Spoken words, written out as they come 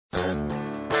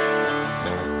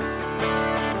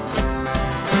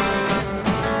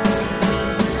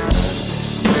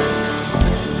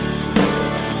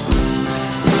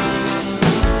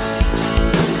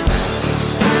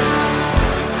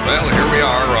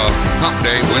Hump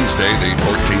Day, Wednesday, the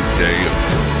 14th day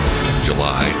of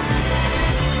July.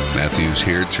 Matthew's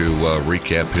here to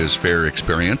recap his fair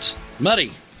experience.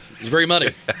 Muddy. It was very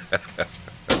muddy.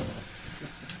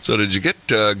 So did you get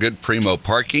good primo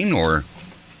parking or?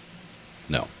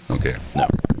 No. Okay. No.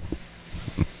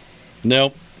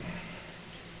 Nope.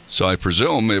 So I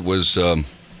presume it was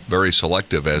very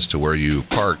selective as to where you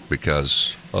parked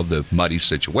because of the muddy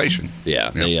situation.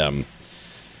 Yeah. Yep.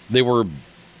 They were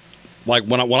like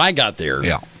when I got there.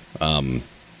 Yeah. Around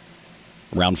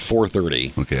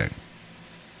 4:30. Okay.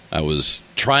 I was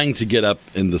trying to get up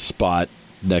in the spot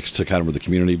next to kind of where the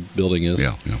community building is.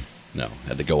 Yeah. Yeah. No,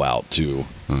 had to go out to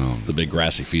the big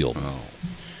grassy field. Oh.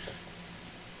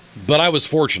 But I was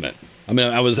fortunate. I mean,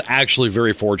 I was actually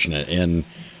very fortunate, and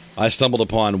I stumbled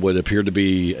upon what appeared to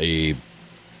be a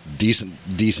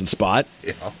decent spot.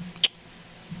 Yeah.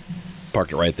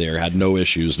 Parked it right there. Had no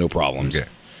issues, no problems. Okay.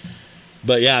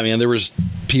 But yeah, I mean, there was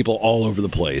people all over the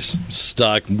place,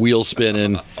 stuck, wheel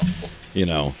spinning. You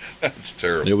know, That's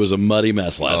terrible. it was a muddy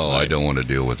mess last night. I don't want to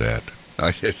deal with that.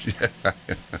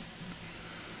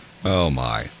 Oh,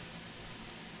 my.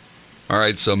 All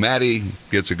right, so Maddie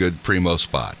gets a good primo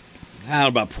spot. I don't know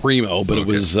about primo, but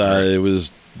Okay. it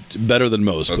was better than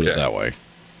most, put Okay. it that way.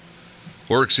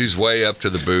 Works his way up to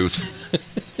the booth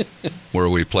where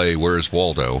we play Where's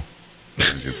Waldo?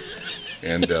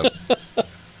 And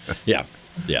Yeah.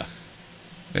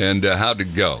 and how'd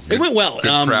it go? It went well.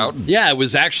 Good crowd? Yeah, it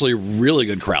was actually a really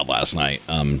good crowd last night.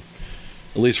 At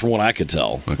least from what I could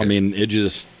tell. Okay. I mean, it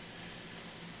just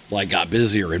like got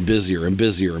busier and busier and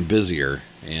busier and busier.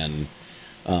 And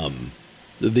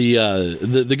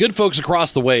the good folks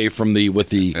across the way from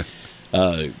the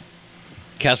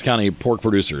Cass County pork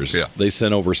producers, Yeah. they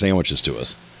sent over sandwiches to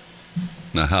us.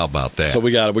 Now, how about that? So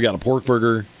we got a pork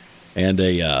burger and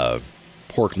a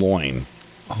pork loin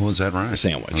Oh, is that right?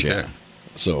 sandwich. Okay. Yeah.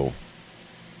 So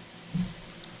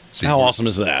So how you- awesome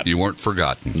is that? You weren't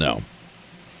forgotten. No.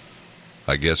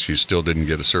 I guess you still didn't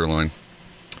get a sirloin.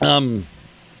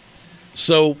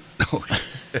 So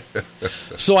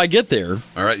I get there.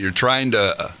 All right, you're trying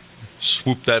to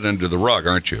swoop that under the rug,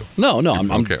 aren't you? No,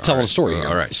 I'm Okay, all telling right. a story here.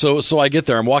 All right. So I get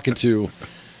there. I'm walking to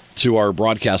our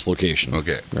broadcast location.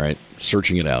 Okay. Right.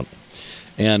 Searching it out.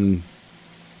 And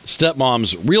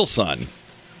stepmom's real son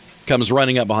comes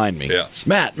running up behind me. Yes.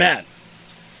 Matt.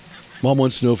 Mom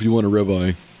wants to know if you want a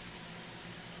ribeye.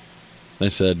 I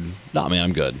said, "No, man,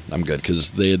 I'm good. Because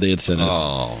they had sent us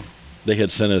Oh,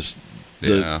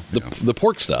 the the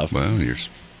pork stuff." well, you're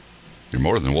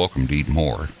more than welcome to eat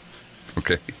more.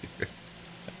 Okay.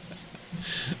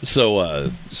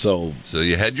 So So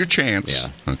you had your chance. Yeah.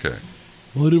 Okay.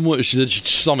 well, I didn't want. She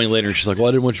saw me later, and she's like, "Well,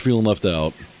 I didn't want you feeling left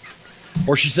out."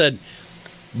 Or she said,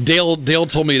 "Dale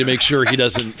told me to make sure he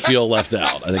doesn't feel left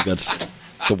out." I think that's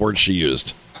the word she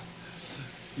used.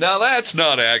 Now that's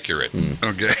not accurate.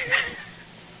 Okay.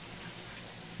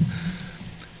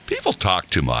 People talk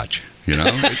too much, you know.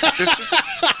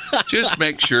 Just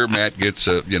make sure Matt gets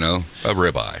a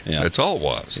ribeye. Yeah. That's all it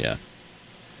was. Yeah,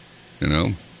 You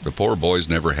know, the poor boys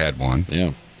never had one.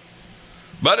 yeah.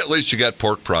 But at least you got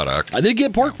pork product. I did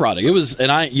get pork product. It was,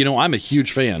 and I'm a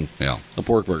huge fan Yeah. of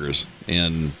pork burgers,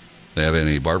 and They have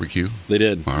any barbecue? they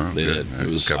did. All right, They good. did.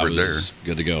 It was Covered I was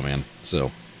good to go, man.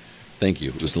 So, thank you.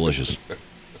 It was delicious.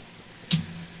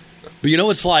 But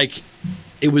it's like,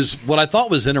 it was what I thought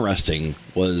was interesting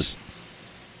was,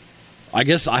 I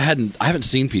guess I haven't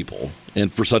seen people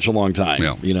for such a long time.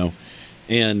 Yeah.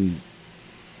 And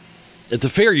at the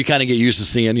fair you kind of get used to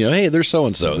seeing, hey, there's so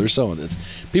and so, there's so and it's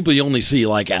people you only see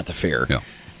like at the fair. Yeah.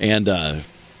 And I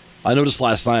noticed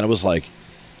last night, I was like,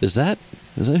 is that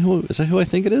who I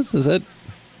think it is? Is that?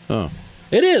 Oh,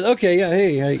 it is. Okay, yeah.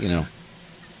 Hey.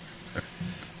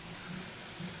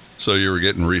 So you were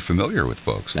getting refamiliar with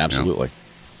folks. Absolutely. Yeah.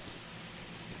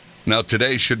 Now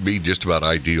today should be just about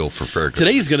ideal for fair.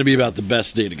 Today's going to be about the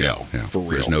best day to go. Yeah. For real.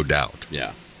 There's no doubt.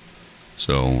 Yeah.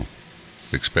 So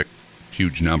expect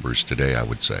huge numbers today, I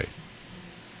would say.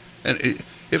 And it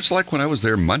was like when I was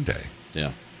there Monday.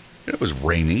 Yeah. It was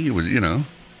rainy. It was,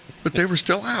 but they were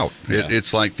still out. Yeah.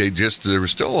 It's like there was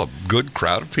still a good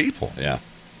crowd of people. Yeah.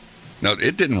 Now,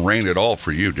 it didn't rain at all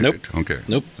for you, did Nope. it? Okay.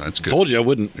 Nope. That's good. Told you I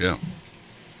wouldn't. Yeah.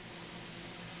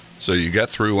 So you got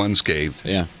through unscathed.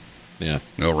 Yeah. Yeah.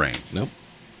 No rain. Nope.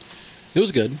 It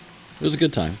was good. It was a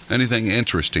good time. Anything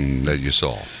interesting that you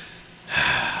saw?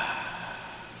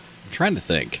 I'm trying to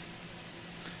think.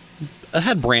 I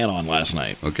had Bran on last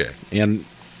night, Okay. and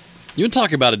you would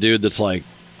talk about a dude that's like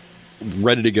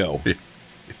ready to go.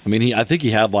 I mean, I think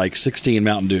he had like 16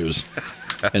 Mountain Dews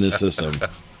in his system.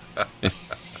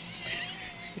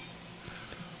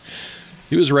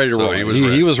 He was ready to So roll.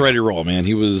 He was ready to roll, man.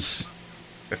 He was.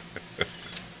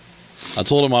 I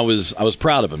told him I was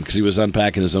proud of him because he was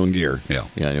unpacking his own gear. Yeah.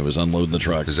 Yeah, he was unloading the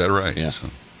truck. Is that right? Yeah. So.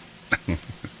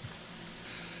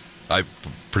 I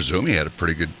presume he had a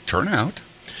pretty good turnout.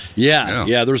 Yeah.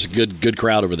 There was a good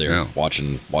crowd over there Yeah.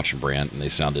 watching Brant, and they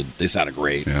sounded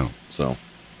great. Yeah. So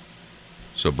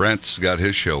Brent's got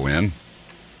his show in.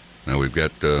 Now we've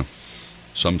got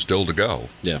some still to go.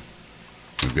 yeah,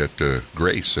 We've got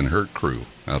Grace and her crew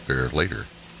out there later.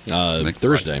 I think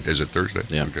Thursday. Is it Thursday?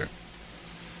 Yeah. Okay.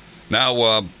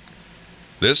 Now,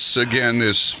 this again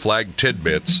is Flag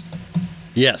Tidbits.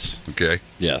 Yes. Okay.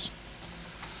 Yes.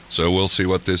 So we'll see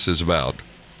what this is about.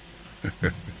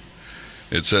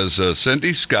 It says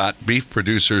Cindy Scott, beef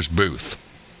producer's booth.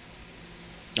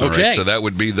 All Okay. right, so that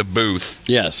would be the booth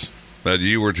Yes. that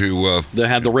you were to. They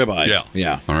had the ribeyes. Yeah.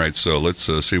 Yeah. All right, so let's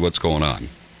see what's going on.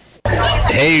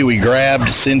 Hey, we grabbed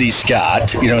Cindy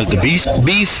Scott. You know, as the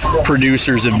beef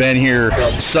producers have been here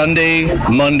Sunday,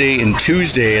 Monday, and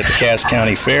Tuesday at the Cass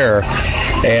County Fair.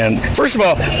 And first of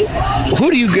all,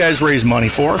 who do you guys raise money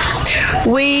for?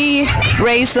 We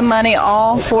raise the money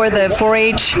all for the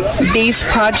 4-H Beef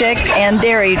Project and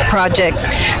Dairy Project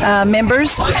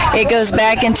members. It goes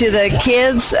back into the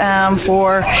kids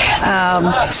for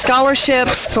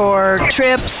scholarships, for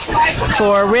trips,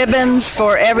 for ribbons,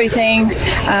 for everything.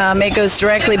 It goes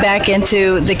directly back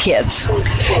into the kids.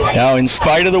 Now, in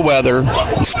spite of the weather,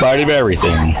 in spite of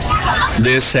everything,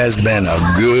 this has been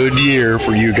a good year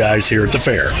for you guys here at the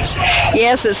fair.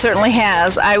 Yes, it certainly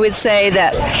has. I would say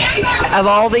that of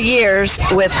all the years,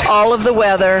 with all of the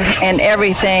weather and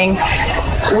everything,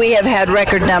 we have had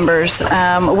record numbers.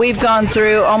 We've gone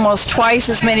through almost twice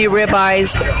as many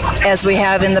ribeyes as we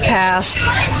have in the past,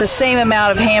 the same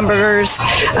amount of hamburgers.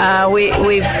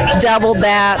 We've doubled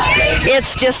that.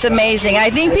 It's just amazing. I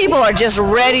think people are just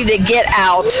ready to get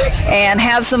out and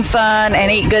have some fun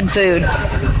and eat good food.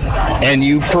 And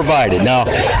you provided. Now,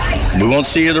 we won't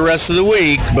see you the rest of the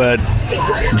week, but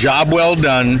job well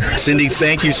done. Cindy,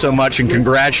 thank you so much, and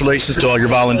congratulations to all your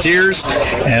volunteers,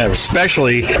 and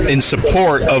especially in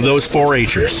support of those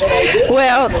 4-H'ers.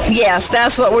 Well, yes,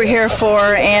 that's what we're here for.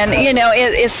 And, you know,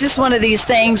 it's just one of these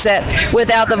things that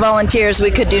without the volunteers,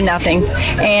 we could do nothing.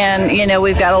 And, you know,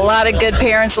 we've got a lot of good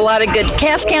parents, a lot of good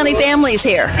Cass County families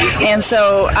here. And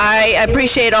so I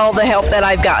appreciate all the help that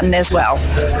I've gotten as well.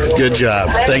 Good job.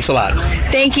 Thanks a lot.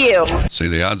 Thank you. See,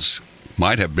 the odds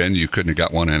might have been you couldn't have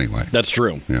got one anyway. That's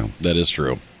true. Yeah. That is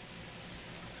true.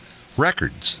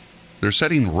 Records. They're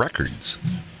setting records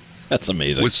That's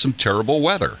amazing. with some terrible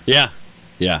weather. Yeah.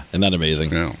 Yeah. Isn't that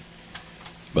amazing? Yeah.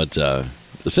 But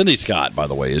Cindy Scott, by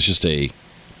the way, is just a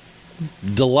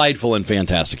delightful and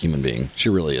fantastic human being. She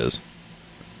really is.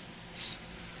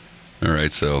 All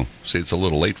right, so see, it's a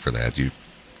little late for that. You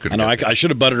could. I know I should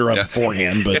have buttered her up Yeah.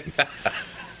 beforehand, but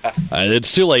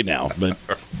it's too late now. But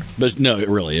no,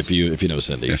 really, if you know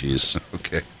Cindy,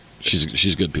 Okay.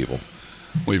 she's good people.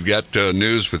 We've got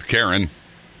news with Karen,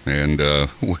 and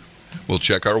we'll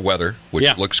check our weather, which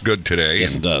Yeah. looks good today.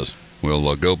 Yes, it and does.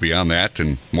 We'll go beyond that,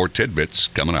 and more tidbits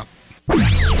coming up.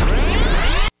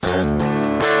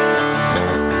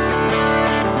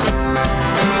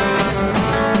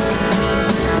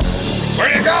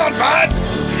 Where you going, bud?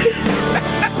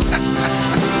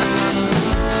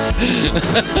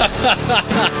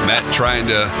 Matt trying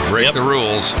to break the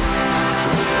rules.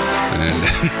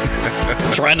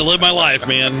 And Trying to live my life,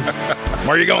 man.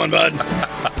 Where you going, bud?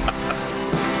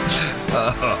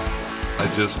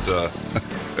 I just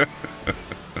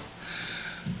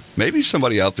maybe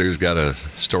somebody out there's got a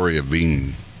story of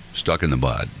being stuck in the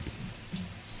mud.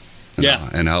 Yeah.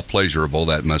 And how pleasurable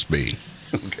that must be.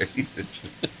 Okay.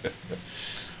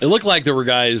 It looked like there were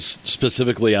guys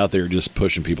specifically out there just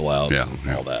pushing people out Yeah, and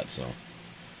yeah. all that.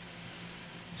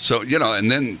 So,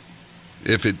 and then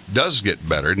if it does get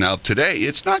better, now today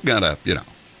it's not going to,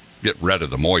 get rid of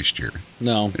the moisture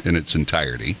No, in its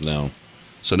entirety. no.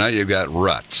 So now you've got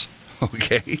ruts.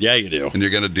 Okay. Yeah, you do. And you're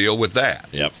going to deal with that.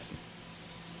 Yep.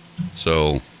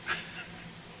 So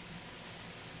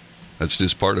that's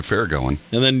just part of fair going.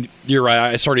 And then you're right.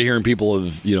 I started hearing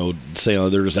people saying, oh,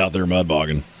 they're just out there mud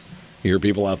bogging. You hear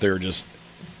people out there just,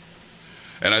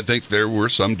 And I think there were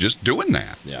some just doing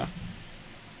that. yeah.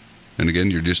 And again,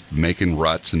 you're just making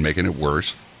ruts and making it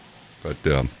worse. But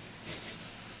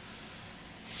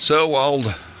so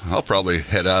I'll probably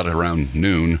head out around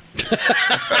noon.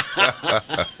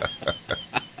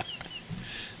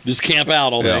 Just camp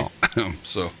out all day. Yeah.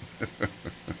 So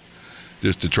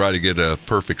just to try to get a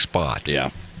perfect spot. Yeah.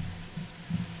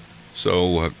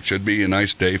 So should be a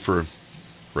nice day for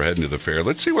heading to the fair.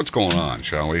 Let's see what's going on,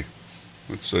 shall we?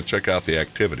 Let's check out the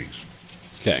activities.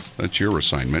 Okay. That's your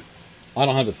assignment. I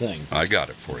don't have a thing. I got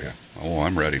it for you. Oh,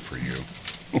 I'm ready for you.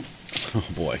 Oh,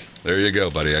 boy. There you go,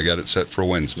 buddy. I got it set for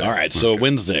Wednesday. All right, so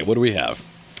Wednesday, what do we have?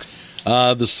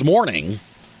 This morning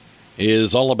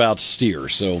is all about steer.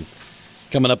 So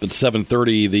coming up at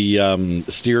 7:30,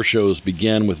 the steer shows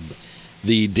begin with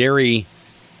the dairy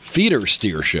feeder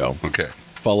steer show, Okay.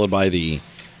 followed by the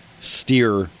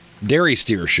dairy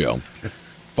steer show,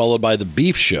 followed by the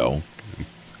beef show.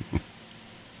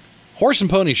 Horse and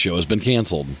pony show has been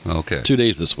canceled. Okay. 2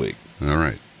 days this week. All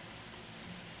right.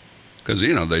 Because,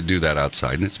 they do that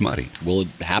outside and it's muddy. Will it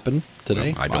happen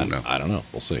today? Well, I don't know. I don't know.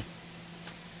 We'll see.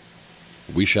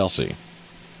 We shall see.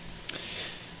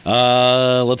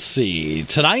 Let's see.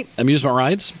 Tonight, amusement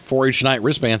rides, 4-H night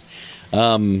wristbands.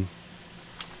 Get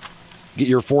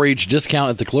your 4-H discount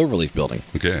at the Cloverleaf building.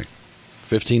 Okay.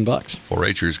 $15.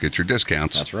 4-H'ers, get your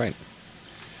discounts. That's right.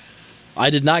 I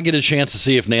did not get a chance to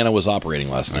see if Nana was operating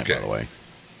last night, Okay. by the way.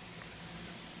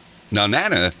 Now,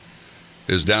 Nana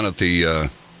is down at the,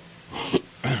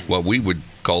 what we would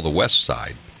call the west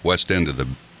side, west end of the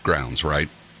grounds, right?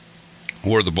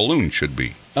 Where the balloon should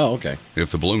be, Oh, okay.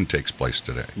 if the balloon takes place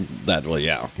today.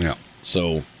 Yeah. Yeah.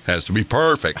 So, Has to be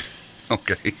perfect.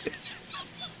 Okay.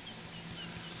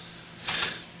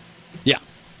 yeah.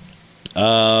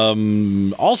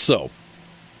 Also,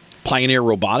 Pioneer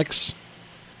Robotics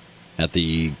at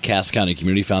the Cass County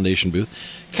Community Foundation booth.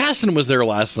 Caston was there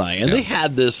last night, and they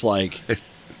had this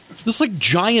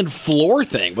giant floor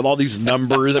thing with all these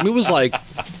numbers. I mean,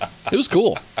 it was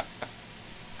cool.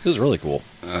 It was really cool.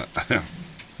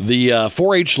 The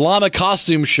 4-H llama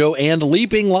costume show and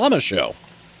leaping llama show.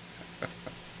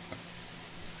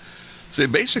 See,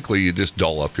 basically, you just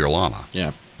doll up your llama.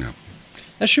 Yeah. Yeah.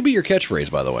 That should be your catchphrase,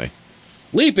 by the way.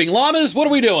 Leaping llamas, what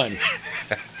are we doing?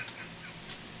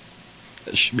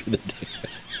 That should be the...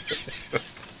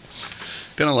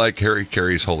 Kind of like Harry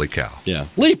Carey's Holy Cow. Yeah.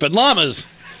 Leaping llamas.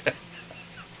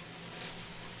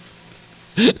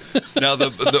 Now,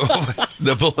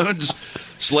 the balloons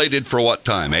slated for what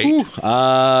time?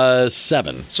 8?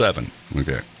 7. 7.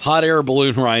 Okay. Hot air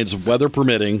balloon rides, weather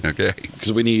permitting, Okay.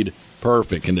 because we need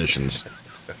perfect conditions.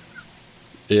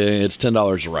 It's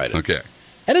 $10 a ride. Okay.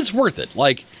 And it's worth it.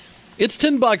 It's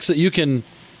 $10 that you can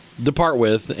depart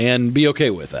with and be okay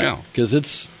with that. Yeah. Because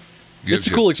it's Gives a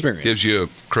you- cool experience. Gives you a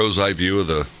crow's eye view of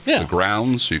the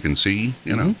grounds. You can see,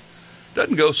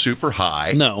 Doesn't go super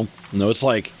high. No, it's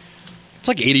like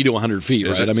 80 to 100 feet,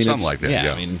 Is right? it? I mean, Something it's like that,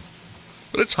 yeah. I mean,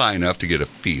 But it's high enough to get a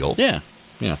feel. yeah.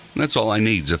 And that's all I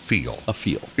need is a feel. A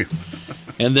feel.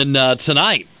 And then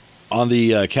tonight on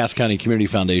the Cass County Community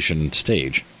Foundation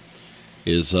stage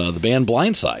is the band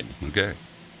Blindside. Okay.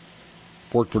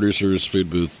 Pork producers, food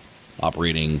booth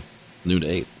operating noon to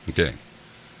 8. Okay.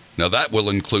 Now, that will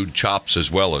include chops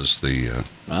as well as the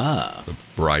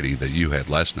variety that you had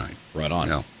last night. Right on.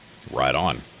 Yeah. Right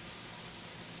on.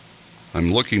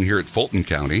 I'm looking here at Fulton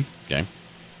County. Okay.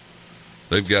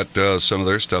 They've got some of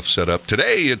their stuff set up.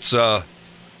 Today, it's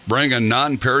bring a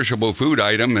non-perishable food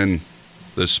item, and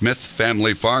the Smith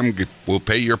Family Farm will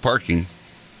pay your parking.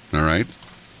 All right?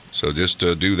 So just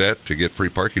do that to get free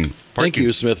parking. Thank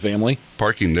you, Smith family.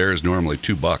 Parking there is normally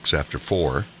 $2 after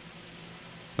 4.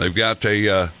 They've got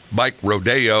a bike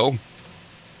rodeo.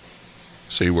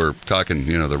 See, we're talking,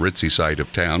 the ritzy side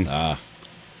of town.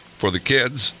 For the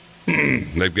kids,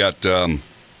 they've got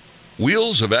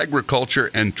Wheels of Agriculture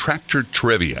and Tractor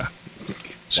Trivia.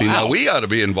 See, Wow. now we ought to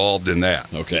be involved in that.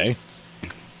 Okay.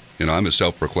 I'm a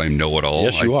self-proclaimed know-it-all.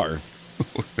 Yes, you are.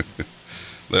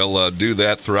 They'll do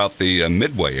that throughout the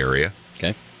Midway area.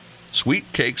 Okay.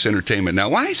 Sweet Cakes Entertainment. Now,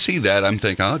 when I see that, I'm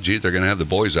thinking, oh, gee, they're going to have the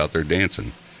boys out there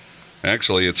dancing.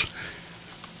 Actually, it's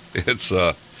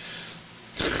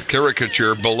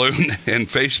caricature balloon and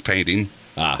face painting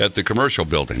at the commercial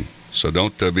building. So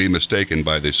don't be mistaken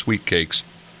by the Sweet Cakes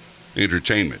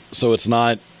Entertainment. So it's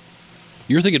not.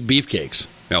 You're thinking beefcakes.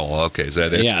 Oh, okay. Is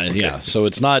that it? Yeah, Okay. yeah. So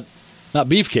it's not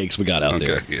beefcakes we got out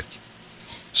there. Okay, it's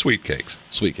Sweet Cakes.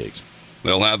 Sweet cakes.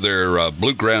 They'll have their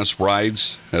bluegrass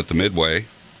rides at the Midway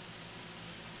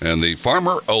and the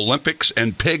Farmer Olympics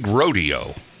and Pig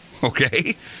Rodeo.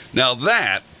 Okay? Now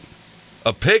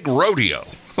a pig rodeo.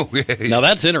 Okay? Now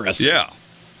that's interesting. Yeah.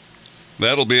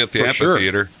 That'll be at the For sure.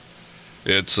 amphitheater.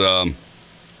 It's,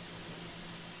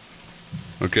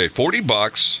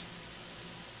 $40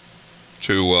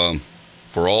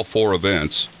 for all 4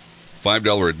 events.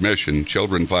 $5 admission,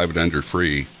 children 5 and under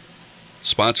free.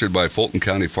 Sponsored by Fulton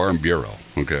County Farm Bureau.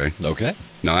 Okay? Okay.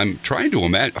 Now, I'm trying to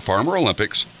imagine Farmer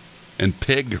Olympics and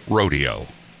Pig Rodeo.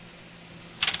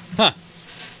 Huh.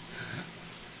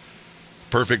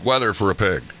 Perfect weather for a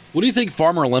pig. What do you think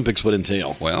Farmer Olympics would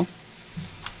entail? Well,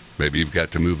 Maybe you've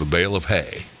got to move a bale of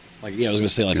hay. Like, yeah, I was going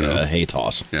to say like You know? a hay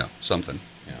toss. Yeah, something.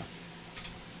 Yeah.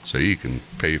 So you can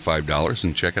pay $5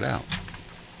 and check it out.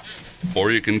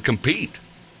 Or you can compete.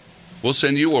 We'll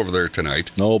send you over there tonight.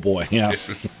 Oh boy, yeah.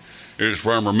 Here's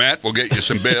Farmer Matt. We'll get you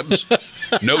some bibs.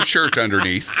 No shirt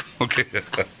underneath. Okay.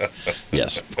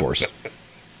 Yes, of course.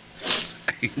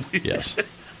 Yes.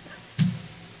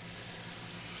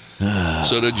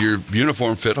 So did your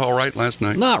uniform fit all right last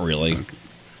night? Not really.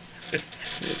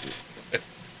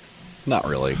 Not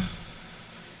really.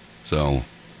 So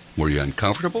were you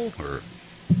uncomfortable or?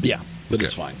 Yeah, but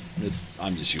it's Okay. fine.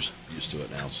 I'm just used to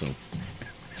it now. So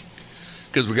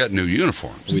Because we got new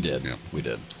uniforms. we did. Yeah. We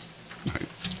did.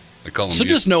 I call them. So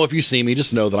just know if you see me,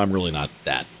 just know that I'm really not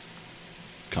that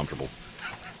comfortable.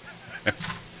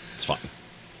 It's fine.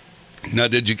 Now,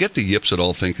 did you get the yips at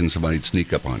all thinking somebody'd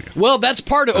sneak up on you? Well, that's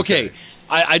part of okay.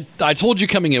 I told you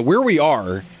coming in where we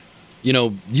are. You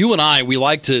know, you and I, we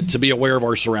like to be aware of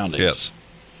our surroundings. Yes.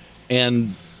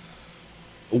 And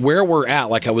where we're at,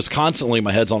 like I was constantly,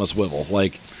 my head's on a swivel.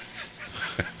 Like,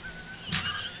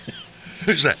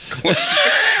 Who's that?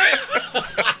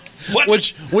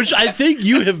 which I think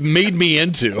you have made me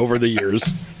into over the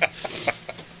years.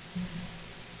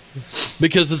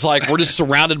 Because it's like we're just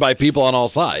surrounded by people on all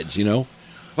sides, you know?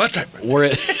 What's that?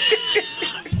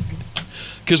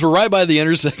 Because we're right by the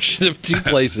intersection of two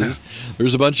places.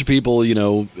 There's a bunch of people, you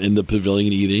know, in the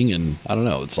pavilion eating, and I don't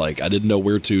know. It's like I didn't know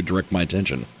where to direct my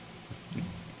attention.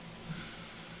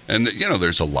 And, you know,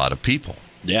 there's a lot of people.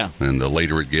 Yeah. And the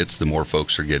later it gets, the more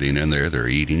folks are getting in there. They're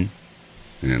eating.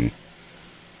 And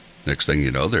next thing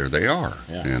you know, there they are.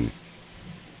 Yeah. And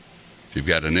if you've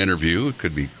got an interview, it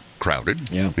could be crowded.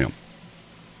 Yeah.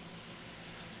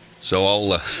 So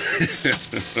I'll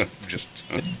just...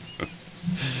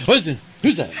 What is it?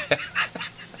 Who's that?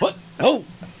 What? Oh.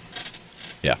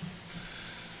 Yeah.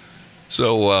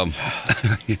 So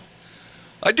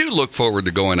I do look forward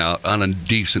to going out on a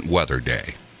decent weather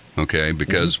day, okay?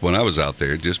 Because when I was out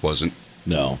there, it just wasn't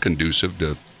No. conducive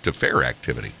to fair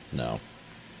activity. No.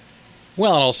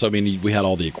 Well, and also, I mean, we had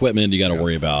all the equipment you got to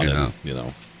worry about, Yeah. and, you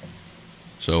know.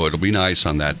 So it'll be nice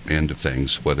on that end of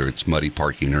things, whether it's muddy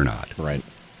parking or not. Right.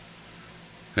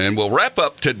 And we'll wrap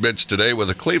up tidbits today with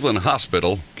a Cleveland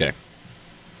hospital Okay.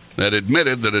 that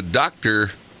admitted that a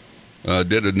doctor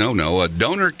did a no-no. A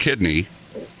donor kidney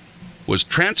was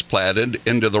transplanted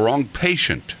into the wrong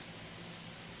patient.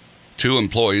 2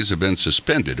 employees have been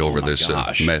suspended over my this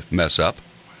gosh. mess up.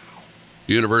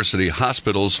 University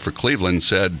Hospitals for Cleveland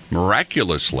said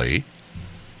miraculously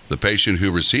the patient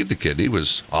who received the kidney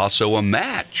was also a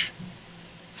match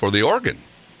for the organ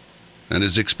and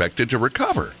is expected to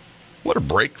recover. What a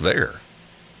break there.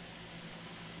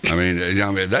 I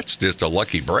mean, that's just a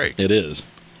lucky break. It is.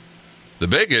 The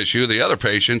big issue, the other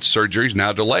patient's surgery is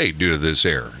now delayed due to this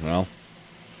error. Well,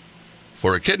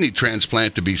 For a kidney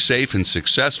transplant to be safe and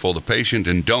successful, the patient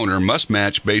and donor must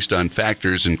match based on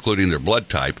factors including their blood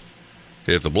type.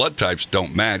 If the blood types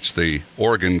don't match, the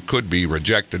organ could be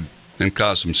rejected and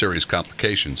cause some serious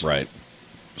complications. right.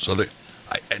 So,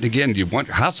 and again, you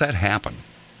wonder, how's that happen?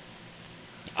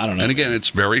 I don't know. And again, it's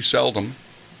very seldom,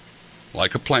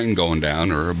 like a plane going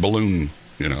down or a balloon,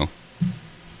 you know,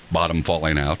 bottom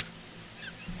falling out.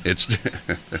 It's,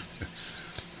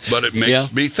 but it makes Yeah.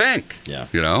 me think, Yeah.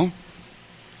 you know,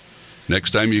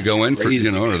 next time you go in for, crazy.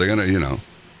 you know, are they going to, you know,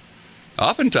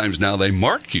 oftentimes now they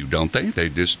mark you, don't they? They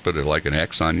just put like an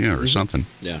X on you or something.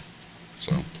 Yeah.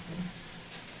 So,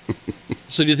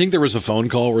 So do you think there was a phone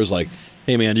call where it's like,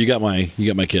 "Hey man, you got my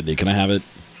kidney. Can I have it?"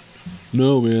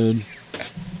 No, man.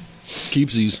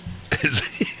 Keepsies.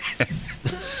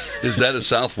 is that a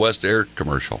Southwest Air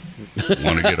commercial?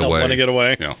 Want to get away? Want to get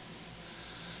away? Yeah.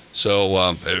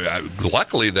 So,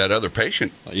 luckily, that other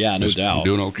patient Yeah, no is doubt.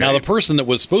 doing okay. Now the person that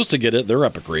was supposed to get it, they're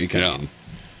up a creek. I Yeah. mean,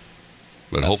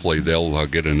 But hopefully they'll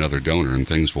get another donor and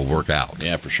things will work out.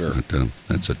 yeah, for sure. But,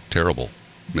 that's a terrible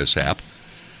mishap.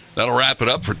 That'll wrap it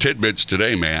up for Tidbits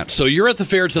today, Matt. So you're at the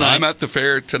fair tonight. I'm at the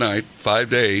fair tonight,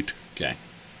 5 to 8. Okay.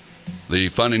 The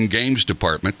Fun and Games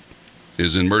Department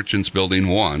is in Merchants Building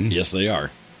 1. Yes, they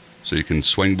are. So you can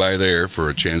swing by there for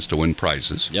a chance to win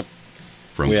prizes. Yep.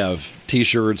 From We have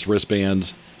T-shirts,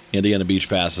 wristbands, Indiana Beach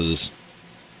passes.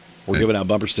 We're giving out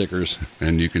bumper stickers,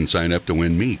 And you can sign up to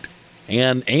win meat.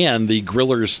 and the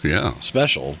Grillers Yeah.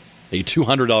 special, a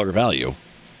 $200 value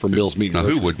from Bill's Meat. and Now, who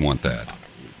Grocery. wouldn't want that?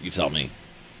 You tell me.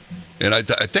 And I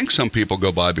think some people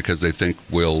go by because they think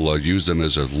we'll use them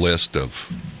as a list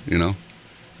of, you know.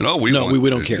 No, we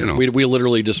don't care. You know, We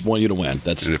literally just want you to win.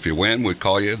 That's and if you win, we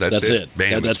call you. That's it.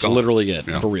 Bam, it's That's gone. literally it.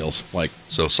 Yeah. For reals. Like,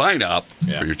 So sign up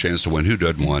Yeah. for your chance to win. Who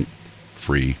doesn't want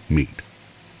free meat?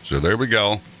 So there we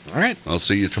go. All right. I'll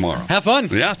see you tomorrow. Have fun.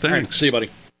 Yeah, All right, thanks. see you, buddy.